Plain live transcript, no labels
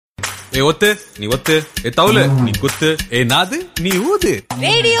ஏ ஒத்து நீ ஒத்து, ஏ தவுல நீ குத்து, ஏ நாது நீ ஊது.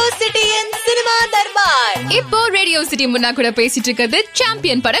 Radio சிட்டியின் cinema Darbar. இப்போ ரேடியோ சிட்டி முன்னா கூட பேசிட்டு இருக்கிறது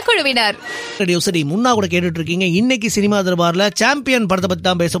சாம்பியன் பட குழுவினர். ரேடியோ சிட்டி முன்னா கூட கேட்டுட்டு இருக்கீங்க. இன்னைக்கு சினிமா தர்பார்ல சாம்பியன் படத்தை பத்தி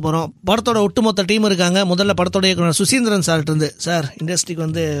தான் பேச போறோம். படத்தோட ஒட்டுமொத்த டீம் இருக்காங்க. முதல்ல படத்தோட இயக்குனர் சுசீந்திரன் சார் இருந்து, சார் இண்டஸ்ட்ரிக்கு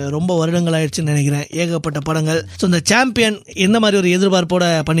வந்து ரொம்ப வருடங்கள் ஆயிடுச்சுன்னு நினைக்கிறேன், ஏகப்பட்ட படங்கள். ஸோ இந்த சாம்பியன் எந்த மாதிரி ஒரு எதிர்பார்ப்போட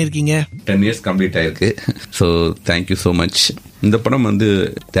பண்ணிருக்கீங்க? 10 years கம்ப்ளீட் ஆயிருக்கு. So thank you so much. இந்த படம் வந்து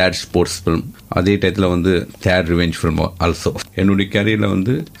தேர்ட் ஸ்போர்ட்ஸ் ஃபிலிம், அதே டயத்தில் வந்து தேர்ட் ரிவெஞ்ச் ஃபிலிம் ஆல்சோ. என்னுடைய கேரியரில்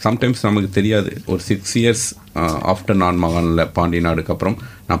வந்து சம்டைம்ஸ் நமக்கு தெரியாது, ஒரு 6 years ஆஃப்டர் நான் மகானில் பாண்டிய நாடுக்கு அப்புறம்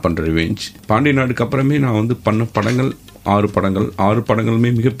நான் பண்ணுற ரிவெஞ்ச். பாண்டிய நாடுக்கு அப்புறமே நான் வந்து பண்ண படங்கள் 6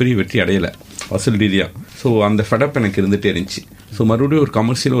 படங்களுமே மிகப்பெரிய வெற்றி அடையலை வசூல் ரீதியா. ஸோ அந்த ஃபெடப் எனக்கு இருந்துகிட்டே இருந்துச்சு. ஸோ மறுபடியும் ஒரு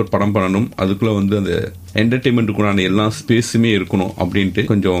கமர்ஷியல் ஒரு படம் பண்ணணும், அதுக்குள்ளே வந்து அந்த என்டர்டெயின்மெண்ட்டுக்குண்டான எல்லா ஸ்பேஸுமே இருக்கணும் அப்படின்ட்டு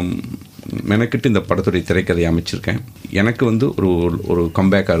கொஞ்சம் மெனக்கிட்டு இந்த படத்துடைய திரைக்கதையை அமைச்சிருக்கேன். எனக்கு வந்து ஒரு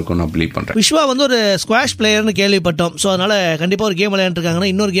கம்பேக்காக இருக்கும் நான் பிலீவ் பண்ணுறேன். விஸ்வா வந்து ஒரு ஸ்குவாஷ் பிளேயர்னு கேள்விப்பட்டோம். ஸோ அதனால கண்டிப்பாக ஒரு கேம் விளையாண்டுருக்காங்கன்னா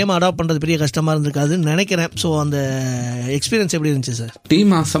இன்னொரு கேம் அடாப்ட் பண்ணுறது பெரிய கஷ்டமாக இருந்திருக்காதுன்னு நினைக்கிறேன். ஸோ அந்த எக்ஸ்பீரியன்ஸ் எப்படி இருந்துச்சு சார்?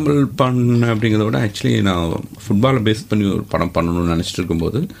 டீம் அசம்பிள் பண்ண அப்படிங்கிறத விட ஆக்சுவலி நான் ஃபுட்பாலை பேஸ் பண்ணி ஒரு படம் பண்ணணும்னு நினச்சிட்டு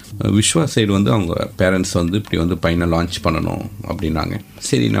இருக்கும்போது விஸ்வா சைடு வந்து அவங்க பேரண்ட்ஸ் வந்து இப்படி வந்து பையனை லான்ச் பண்ணணும் அப்படின்னாங்க.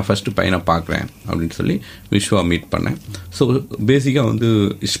 சரி நான் ஃபஸ்ட்டு பையனை பார்க்குறேன் அப்படின்னு சொல்லி விஸ்வா மீட் பண்ணேன். ஸோ பேசிக்காக வந்து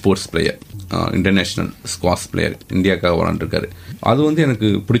sports player, international squash player, இந்தியாவுக்காக விளாண்டுருக்காரு. அது வந்து எனக்கு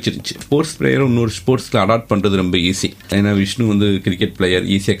பிடிச்சிருந்துச்சு. ஸ்போர்ட்ஸ் பிளேயரும் இன்னொரு ஸ்போர்ட்ஸில் அடாப்ட் பண்ணுறது ரொம்ப ஈஸி. ஏன்னா விஷ்ணு வந்து கிரிக்கெட் பிளேயர்,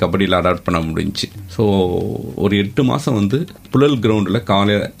 ஈஸியாக கபடியில் அடாப்ட் பண்ண முடிஞ்சிச்சு. ஸோ ஒரு 8 மாதம் வந்து புழல் கிரவுண்டில்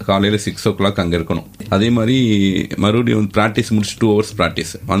காலையில் 6 o'clock அங்கே இருக்கணும். அதே மாதிரி மறுபடியும் வந்து ப்ராக்டிஸ் முடிச்சு 2 hours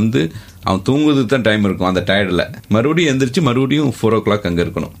ப்ராக்டிஸ் வந்து அவன் தூங்குறதுக்கு தான் டைம் இருக்கும். அந்த டயர்டில் மறுபடியும் எந்திரிச்சு மறுபடியும் 4 o'clock அங்கே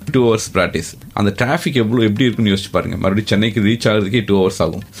இருக்கணும். 2 hours ப்ராக்டிஸ். அந்த டிராஃபிக் எப்படி இருக்குன்னு யோசிச்சு பாருங்க. மறுபடியும் சென்னைக்கு ரீச் ஆகிறதுக்கே 2 hours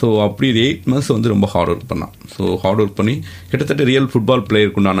ஆகும். ஸோ அப்படி 8 months வந்து ரொம்ப ஹார்ட் ஒர்க் பண்ணான். ஸோ ஹார்ட் ஒர்க் பண்ணி கிட்டத்தட்ட ரியல் ஃபுட்பால்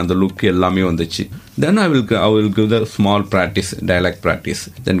பிளேயருக்குண்டான அந்த லுக் எல்லாமே வந்துச்சு. தென் I will give the small practice, dialogue practice,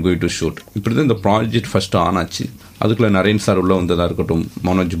 then going to shoot. இப்படி தான் இந்த ப்ராஜெக்ட் ஃபர்ஸ்ட் ஆன் ஆச்சு. அதுக்குள்ள நரேன் சார் உள்ள வந்ததாக இருக்கட்டும்,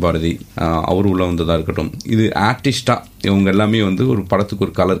 மனோஜ் பாரதி அவர் உள்ள வந்ததாக இருக்கட்டும், இது ஆர்டிஸ்டா இவங்க எல்லாமே வந்து ஒரு படத்துக்கு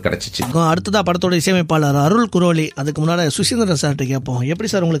ஒரு கலர் கிடைச்சிச்சு. அடுத்ததா படத்தோட இசையமைப்பாளர் அருள் குரோலி. அதுக்கு முன்னாடி சுசீந்திரன் சார்கிட்ட கேட்போம், எப்படி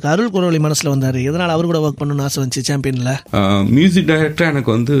சார் உங்களுக்கு அருள் குரோலி மனசுல வந்தாரு? எதனால அவர் கூட ஒர்க் பண்ணணும்னு ஆசை வந்துச்சு சாம்பியன்ல? மியூசிக் டைரக்டர்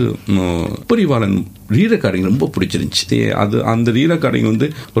எனக்கு வந்து புரிவாளன் ரீ ரெக்கார்டிங் ரொம்ப பிடிச்சிருந்துச்சு. அது அந்த ரீ ரெக்கார்டிங் வந்து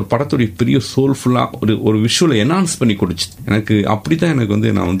ஒரு படத்துடைய பெரிய சோல்ஃபுல்லா ஒரு விஷுவலை என்ஹான்ஸ் பண்ணி கொடுச்சு எனக்கு. அப்படித்தான் எனக்கு வந்து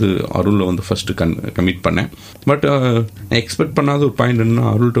நான் வந்து அருள்ல வந்து ஃபர்ஸ்ட் கமிட் பண்ணேன். பட் எக்ஸ்பெக்ட் பண்ணாத ஒரு பாயிண்ட் என்னன்னா,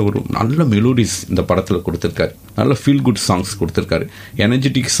 அருள்கிட்ட ஒரு நல்ல மெலோடிஸ் இந்த படத்தில் கொடுத்துருக்காரு. நல்ல ஃபீல் குட் சாங்ஸ் கொடுத்துருக்காரு.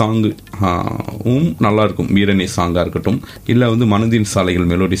 எனர்ஜெட்டிக் சாங்கும் நல்லா இருக்கும். வீரனே சாங்காக இருக்கட்டும், இல்லை வந்து மனதின்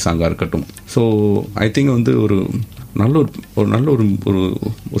சாலைகள் மெலோடி சாங்காக இருக்கட்டும். ஸோ ஐ திங்க் வந்து ஒரு நல்ல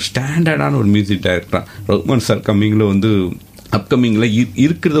ஒரு ஸ்டாண்டர்டான ஒரு மியூசிக் டைரக்டராக ரஹ்மான் சார் கம்மிங்கில் வந்து அப்கமிங்கில்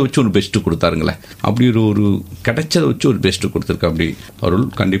இருக்கிறத வச்சு ஒரு பெஸ்ட்டு கொடுத்தாருங்களே. அப்படி ஒரு கிடைச்சதை வச்சு ஒரு பெஸ்ட்டு கொடுத்துருக்கா. அப்படி அவர்கள்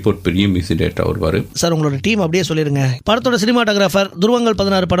கண்டிப்பாக ஒரு பெரிய மியூசிக் டைரக்டர் வருவார். சார் உங்களோட டீம் அப்படியே சொல்லிடுங்க. படத்தோட சினிமாட்டோகிராஃபர் துருவங்கள்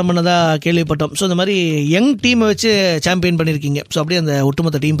 16 படம் பண்ணதா கேள்விப்பட்டோம். ஸோ இந்த மாதிரி யங் டீமை வச்சு சாம்பியன் பண்ணியிருக்கீங்க. ஸோ அப்படியே அந்த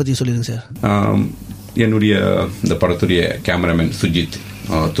ஒட்டுமொத்த டீம் பற்றி சொல்லிடுங்க சார். என்னுடைய இந்த படத்துடைய கேமராமேன் சுஜித்,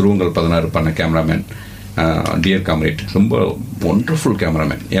 துருவங்கள் 16 பண்ண கேமராமேன் டியர் காம்ரேட், ரொம்ப ஒண்டர்ஃபுல்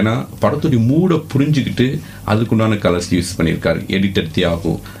கேமராமேன். ஏன்னா படத்துடைய மூடை புரிஞ்சுக்கிட்டு அதுக்குண்டான கலர்ஸ் யூஸ் பண்ணியிருக்காரு. Editor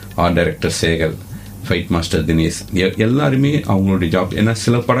Thiyagu, art director Sekar, fight master Dinesh, எல்லாருமே அவங்களுடைய ஜாப். ஏன்னா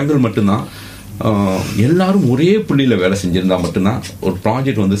சில படங்கள் மட்டும்தான் எல்லாரும் ஒரே புள்ளியில் வேலை செஞ்சிருந்தா மட்டும்தான் ஒரு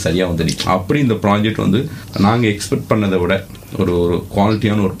ப்ராஜெக்ட் வந்து சரியாக வந்துடுச்சு. அப்படி இந்த ப்ராஜெக்ட் வந்து நாங்கள் எக்ஸ்பெக்ட் பண்ணதை விட ஒரு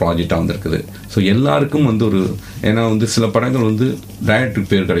குவாலிட்டியான ஒரு ப்ராஜெக்டாக வந்திருக்குது. ஸோ எல்லாருக்கும் வந்து ஏன்னா வந்து சில படங்கள் வந்து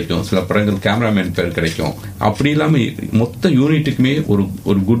டைரக்டருக்கு பேர் கிடைக்கும், சில படங்கள் கேமராமேன் பேர் கிடைக்கும். அப்படி இல்லாமல் மொத்த யூனிட்டுக்குமே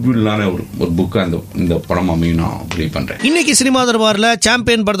ஒரு குட்வில்லான ஒரு புக்காக இந்த படம் அமையும் நான் பிலீவ் பண்ணுறேன். இன்னைக்கு சினிமா தர்பாரில்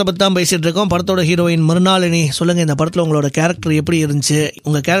சாம்பியன் படத்தை பற்றி தான் பேசிட்டு இருக்கோம். படத்தோட ஹீரோயின் மிருணாளினி. சொல்லுங்க, இந்த படத்தில் உங்களோட கேரக்டர் எப்படி இருந்துச்சு?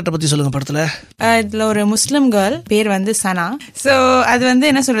 உங்க கேரக்டர் பற்றி சொல்லுங்க. படத்தில் இதுல ஒரு முஸ்லிம் கேர்ள், பேர் வந்து சனா. ஸோ அது வந்து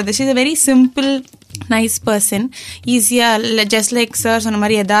என்ன சொல்றது, she is a very simple nice person. ஈஸியா ஜஸ்ட் லைக் சார் சொன்ன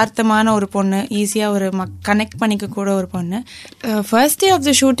மாதிரி யதார்த்தமான ஒரு பொண்ணு, ஈஸியா ஒரு கனெக்ட் பண்ணிக்க கூட ஒரு பொண்ணு. First day of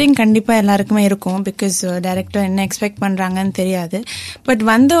the shooting கண்டிப்பா எல்லாருக்குமே இருக்கும், பிகாஸ் டைரக்டர் என்ன எக்ஸ்பெக்ட் பண்றாங்கன்னு தெரியாது. பட்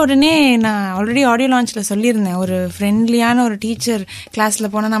வந்த உடனே நான் ஆல்ரெடி ஆடியோ லான்ச்ல சொல்லியிருந்தேன், ஒரு ஃப்ரெண்ட்லியான ஒரு டீச்சர் கிளாஸ்ல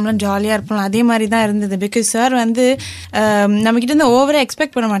போனா நம்மளும் ஜாலியா இருப்போம். அதே மாதிரி தான் இருந்தது. பிகாஸ் சார் வந்து நம்ம கிட்ட இருந்து ஓவரா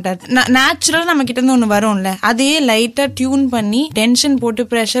எக்ஸ்பெக்ட் பண்ண மாட்டார். நேச்சுரல் நம்ம கிட்ட இருந்து ஒன்று வரும்ல, அதையே லைட்டா டியூன் பண்ணி டென்ஷன் போட்டு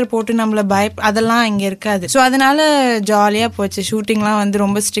ப்ரெஷர் போட்டு நம்மள அதெல்லாம் அதெல்லாம் இங்க இருக்காது. ஸோ அதனால ஜாலியா போச்சு. ஷூட்டிங்லாம் வந்து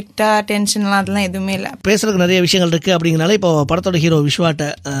ரொம்ப ஸ்ட்ரிக்டா டென்ஷன்லாம் அதெல்லாம் எதுவுமே இல்லை. பேசுறதுக்கு நிறைய விஷயங்கள் இருக்கு அப்படிங்கனால இப்போ படத்தோட ஹீரோ விஸ்வாட்ட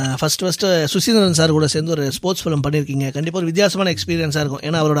ஃபர்ஸ்ட் சுசீந்திரன் சார் கூட சேர்ந்து ஒரு ஸ்போர்ட்ஸ் ஃபிலிம் பண்ணிருக்கீங்க. கண்டிப்பா ஒரு வித்தியாசமான எக்ஸ்பீரியன்ஸா இருக்கும்.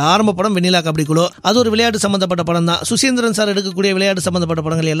 ஏன்னா அவரோட ஆரம்ப படம் வெண்ணிலா கபடி குழு, அது ஒரு விளையாட்டு சம்பந்தப்பட்ட படம் தான். சுசீந்திரன் சார் எடுக்கக்கூடிய விளையாட்டு சம்பந்தப்பட்ட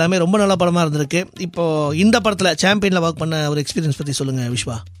படங்கள் எல்லாமே ரொம்ப நல்ல படமா இருந்திருக்கு. இப்போ இந்த படத்துல சாம்பியன்ல ஒர்க் பண்ண ஒரு எக்ஸ்பீரியன்ஸ் பத்தி சொல்லுங்க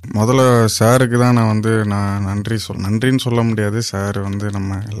விஸ்வா. முதல்ல சாருக்கு தான் நான் நன்றின்னு சொல்ல முடியாது. சார் வந்து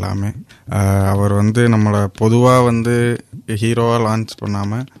நம்ம எல்லாமே அவர் வந்து நம்மளை பொதுவாக வந்து ஹீரோவாக லான்ச்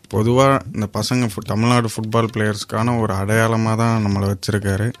பண்ணாமல் பொதுவாக இந்த பசங்க தமிழ்நாடு ஃபுட்பால் பிளேயர்ஸ்க்கான ஒரு அடையாளமாக தான் நம்மளை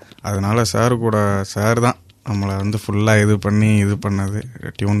வச்சுருக்காரு. அதனால சார் தான் நம்மளை வந்து ஃபுல்லாக இது பண்ணது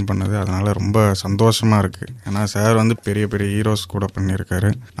டியூன் பண்ணது. அதனால ரொம்ப சந்தோஷமாக இருக்குது. ஏன்னா சார் வந்து பெரிய பெரிய ஹீரோஸ் கூட பண்ணியிருக்காரு.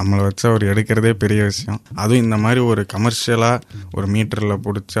 நம்மளை வச்சு அவர் எடுக்கிறதே பெரிய விஷயம். அதுவும் இந்த மாதிரி ஒரு கமர்ஷியலாக ஒரு மீட்டரில்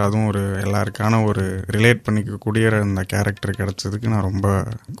பிடிச்சி அதுவும் ஒரு எல்லாருக்கான ஒரு ரிலேட் பண்ணிக்கக்கூடிய இந்த கேரக்டர் கிடைச்சதுக்கு நான் ரொம்ப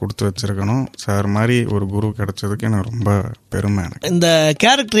கொடுத்து வச்சிருக்கணும். சார் மாதிரி ஒரு குரு கிடைச்சதுக்கு எனக்கு ரொம்ப பெருமை. இந்த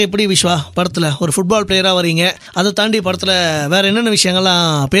கேரக்டர் எப்படி விஸ்வா படத்தில் ஒரு ஃபுட்பால் பிளேயராக வரீங்க, அதை தாண்டி படத்தில் வேற என்னென்ன விஷயங்கள்லாம்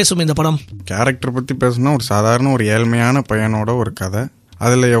பேசும் இந்த படம்? கேரக்டர் பற்றி பேசுனா ஒரு சாதாரண ஒரு ஏழ்மையான பையனோட ஒரு கதை.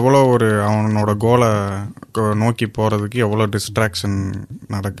 அதில் எவ்வளோ ஒரு அவனோட கோலை நோக்கி போகிறதுக்கு எவ்வளோ டிஸ்ட்ராக்ஷன்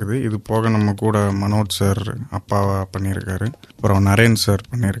நடக்குது. இது போக நம்ம கூட மனோஜ் சார் அப்பாவா பண்ணியிருக்காரு, அப்புறம் நரேன் சார்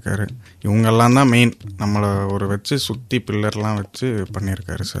பண்ணியிருக்காரு. இவங்கெல்லாம் தான் மெயின் நம்மளை ஒரு வச்சு சுற்றி பில்லர்லாம் வச்சு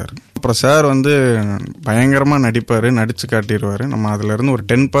பண்ணியிருக்காரு சார். அப்புறம் சார் வந்து பயங்கரமாக நடிச்சு காட்டிடுவார். நம்ம அதுலேருந்து ஒரு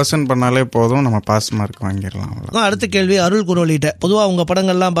 10% பண்ணாலே போதும், நம்ம பாஸ் மார்க் வாங்கிடலாம். அடுத்த கேள்வி அருள் குரோலிட்ட. பொதுவாக உங்கள்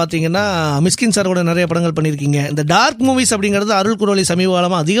படங்கள்லாம் பார்த்தீங்கன்னா மிஸ்கின் சார் கூட நிறைய படங்கள் பண்ணியிருக்கீங்க. இந்த டார்க் மூவிஸ் அப்படிங்கிறது அருள் குரோலி சமீப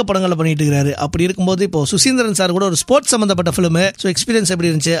காலமாக அதிக படங்களை பண்ணிட்டு இருக்காரு. அப்படி இருக்கும்போது இப்போ சுசீந்திரன் சார் கூட ஒரு ஸ்போர்ட்ஸ் சம்பந்தப்பட்ட ஃபிலிம், ஸோ எக்ஸ்பீரியன்ஸ் எப்படி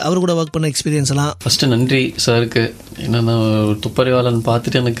இருந்துச்சு? அவர் கூட ஒர்க் பண்ண எக்ஸ்பீரியன்ஸ் எல்லாம். ஃபர்ஸ்ட் நன்றி சாருக்கு. ஏன்னா துப்பறிவாளன்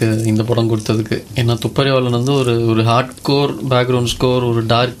பார்த்துட்டு எனக்கு இந்த படம் கொடுத்ததுக்கு. ஏன்னா துப்பறிவாளன் வந்து ஒரு ஹார்ட் கோர் பேக்ரவுண்ட் ஸ்கோர், ஒரு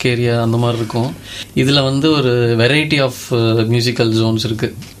டார்க் ஏரியா அந்த மாதிரி இருக்கும். இதில் வந்து ஒரு வெரைட்டி ஆஃப் மியூசிக்கல் ஜோன்ஸ் இருக்கு.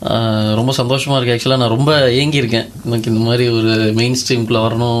 ரொம்ப சந்தோஷமா இருக்கு. ஆக்சுவலாக நான் ரொம்ப ஏங்கியிருக்கேன். எனக்கு இந்த மாதிரி ஒரு மெயின் ஸ்ட்ரீம்குள்ள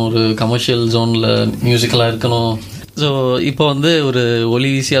வரணும், ஒரு கமர்ஷியல் ஜோன்ல மியூசிக்கலாக இருக்கணும். ஸோ இப்போ வந்து ஒரு ஒலி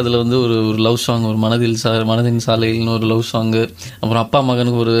வீசி அதில் வந்து ஒரு லவ் சாங், ஒரு மனதின் சாலையில்னு ஒரு லவ் சாங்கு, அப்புறம் அப்பா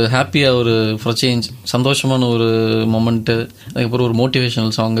மகனுக்கு ஒரு ஹாப்பியாக ஒரு ஃபார் சேஞ்ச் சந்தோஷமான ஒரு மொமெண்ட்டு, அதுக்கப்புறம் ஒரு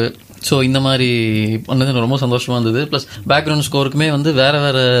மோட்டிவேஷனல் சாங்கு. ஸோ இந்த மாதிரி பண்ணது ரொம்ப சந்தோஷமாக இருந்தது. ப்ளஸ் பேக்ரவுண்ட் ஸ்கோருக்குமே வந்து வேறு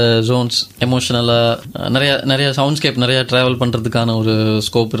வேறு ஜோன்ஸ், எமோஷனலாக நிறைய சவுண்ட்ஸ்கேப், நிறைய ட்ராவல் பண்ணுறதுக்கான ஒரு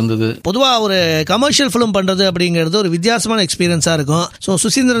ஸ்கோப் இருந்தது. பொதுவாக ஒரு கமர்ஷியல் ஃபிலிம் பண்ணுறது அப்படிங்கிறது ஒரு வித்தியாசமான எக்ஸ்பீரியன்ஸாக இருக்கும். ஸோ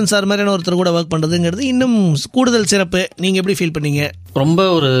சுசீந்திரன் சார் மாதிரியான ஒருத்தர் கூட ஒர்க் பண்ணுறதுங்கிறது இன்னும் கூடுதல் சிறப்பு. நீங்கள் எப்படி ஃபீல் பண்ணீங்க? ரொம்ப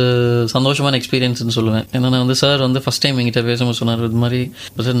ஒரு சந்தோஷமான எக்ஸ்பீரியன்ஸ்னு சொல்லுவேன். ஏன்னா வந்து சார் வந்து ஃபஸ்ட் டைம் என்கிட்ட பேசும்போது சொன்னார், இது மாதிரி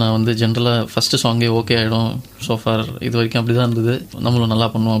நான் வந்து ஜென்ரலாக ஃபஸ்ட்டு சாங்கே ஓகே ஆகிடும், சோஃபார் இது வரைக்கும் அப்படி தான் இருந்தது, நம்மளும் நல்லா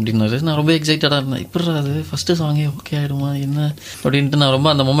பண்ணுவோம் அப்படின்னாரு. நான் ரொம்ப எக்ஸைட்டடாக இருந்தேன். இப்படி அது ஃபஸ்ட்டு சாங்கே ஓகே ஆகிடுமா என்ன அப்படின்ட்டு நான் ரொம்ப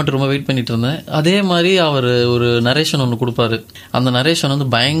அந்த மொமெண்ட் ரொம்ப வெயிட் பண்ணிட்டு இருந்தேன். அதே மாதிரி அவர் ஒரு நரேஷன் ஒன்று கொடுப்பாரு. அந்த நரேஷன் வந்து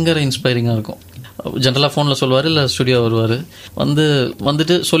பயங்கர இன்ஸ்பைரிங்காக இருக்கும். ஜென்ரலாக ஃபோனில் சொல்லுவார், இல்லை ஸ்டுடியோ வருவார்,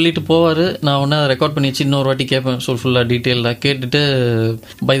 வந்துட்டு சொல்லிட்டு போவார். நான் ஒன்று அதை ரெக்கார்ட் பண்ணி வச்சு இன்னொரு வாட்டி கேட்பேன். ஸோ ஃபுல்லாக டீட்டெயிலாக கேட்டுட்டு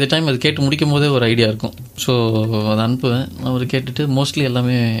பை த டைம் அது கேட்டு முடிக்கும் போதே ஒரு ஐடியா இருக்கும். ஸோ அதை அனுப்புவேன். அவர் கேட்டுட்டு மோஸ்ட்லி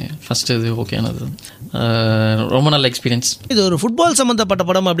எல்லாமே ஃபஸ்ட்டு இது ஓகேனது. ரொம்ப நல்ல எக்ஸ்பீரியன்ஸ். இது ஒரு ஃபுட்பால் சம்மந்தப்பட்ட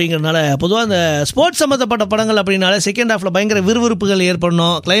படம் அப்படிங்கிறதுனால, பொதுவாக இந்த ஸ்போர்ட்ஸ் சம்மந்தப்பட்ட படங்கள் அப்படின்னால செகண்ட் ஹாஃபில் பயங்கர விறுவிறுப்புகள்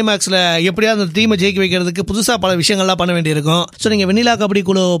ஏற்படணும். கிளைமேக்ஸில் எப்படியாவது அந்த டீமை ஜெயிக்க வைக்கிறதுக்கு புதுசாக பல விஷயங்கள்லாம் பண்ண வேண்டியிருக்கும். ஸோ நீங்கள் வெண்ணிலா கபடி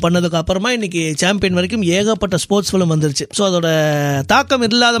குழு பண்ணதுக்கு அப்புறமா இன்னைக்கு சாம்பியன் வரைக்கும் ஏகப்பட்ட ஸ்போர்ட்ஸ் ஃபிலிம் வந்துருச்சு. ஸோ அதோட தாக்கம்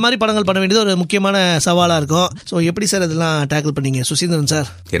இல்லாத மாதிரி படங்கள் பண்ண வேண்டியது ஒரு முக்கியமான சவாலாக இருக்கும். ஸோ எப்படி சார் இதெல்லாம் டேக்கிள் பண்ணீங்க சுசீந்திரன் சார்?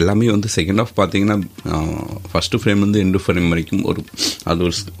 எல்லாமே வந்து செகண்ட் ஹாஃப் பார்த்தீங்கன்னா ஃபர்ஸ்ட் ஃப்ரேம் வந்து எண்டு ஃப்ரேம் வரைக்கும்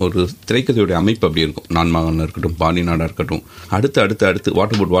அது ஒரு திரைக்கதையோடைய அமைப்பு அப்படி இருக்கும். நான்மகனாக இருக்கட்டும், பாண்டி நாடாக இருக்கட்டும், அடுத்து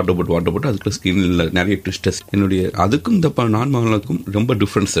வாட்டர் போட் அதுக்குள்ள ஸ்கிரீனில் நிறைய ட்விஸ்டர்ஸ் அதுக்கும் இந்த நான்மகனுக்கும் ரொம்ப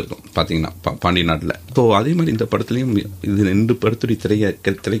டிஃப்ரென்ஸ் இருக்கும் பார்த்தீங்கன்னா பாண்டி நாட்டில். ஸோ அதே மாதிரி இந்த படத்துலையும் இது 2 படத்துடைய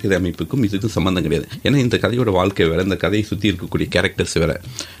திரைக்கதை அமைப்புக்கும் இதுக்கும் சம்மந்தம் கிடையாது. ஏன்னா இந்த கதையோட வாழ்க்கை வேற, இந்த கதையை சுற்றி இருக்கக்கூடிய கேரக்டர்ஸ் வேற.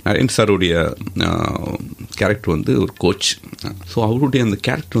 நரேன் சாருடைய கேரக்டர் வந்து ஒரு கோச். ஸோ அவருடைய அந்த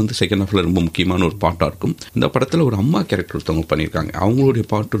கேரக்டர் வந்து செகண்ட் ஹாஃபில் ரொம்ப முக்கியமான ஒரு பாட்டாக இருக்கும். இந்த படத்தில் ஒரு அம்மா கேரக்டர் ஒருத்தவங்க பண்ணியிருக்காங்க, அவங்களுடைய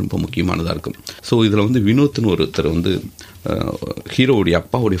பாட்டு ரொம்ப முக்கியமானதாக இருக்கும். ஸோ இதில் வந்து வினோத்னு ஒருத்தர் வந்து ஹீரோவுடைய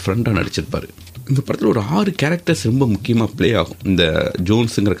அப்பாவுடைய ஃப்ரெண்டாக நடிச்சிருப்பார். இந்த படத்தில் ஒரு 6 கேரக்டர்ஸ் ரொம்ப முக்கியமாக ப்ளே ஆகும் இந்த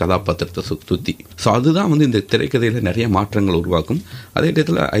ஜோன்ஸுங்கிற கதாபாத்திரத்தை சுற்றி. ஸோ அதுதான் வந்து இந்த திரைக்கதையில் நிறைய மாற்றங்கள் உருவாக்கும். அதே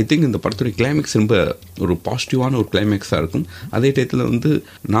டயத்தில் ஐ திங்க் இந்த படத்துடைய கிளைமேக்ஸ் ரொம்ப ஒரு பாசிட்டிவான ஒரு கிளைமேக்ஸாக இருக்கும். அதே டயத்தில் வந்து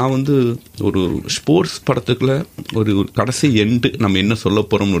நான் வந்து ஒரு ஸ்போர்ட்ஸ் படத்துக்குள்ள ஒரு கடைசி எண்டு நம்ம என்ன சொல்ல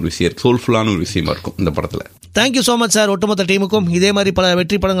போகிறோம்னு ஒரு விஷயம், சோல்ஃபுல்லான ஒரு விஷயமா இருக்கும் இந்த படத்தில். Thank you so much sir. ஒட்டுமொத்த டீமுக்கும் இதே மாதிரி பல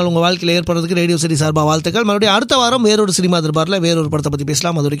வெற்றி படங்கள் உங்கள் வாழ்க்கையில் ஏற்படுறதுக்கு ரேடியோ சிட்டி சார்பாக வாழ்த்துக்கள். மறுபடியும் அடுத்த வாரம் வேறொரு சினிமா தர்பாரில் வேறொரு படத்தை பற்றி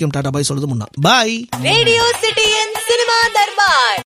பேசலாம். அது வரைக்கும் டாடா பாய் சொல்றது Munna Bhai. Radio City cinema Darbar.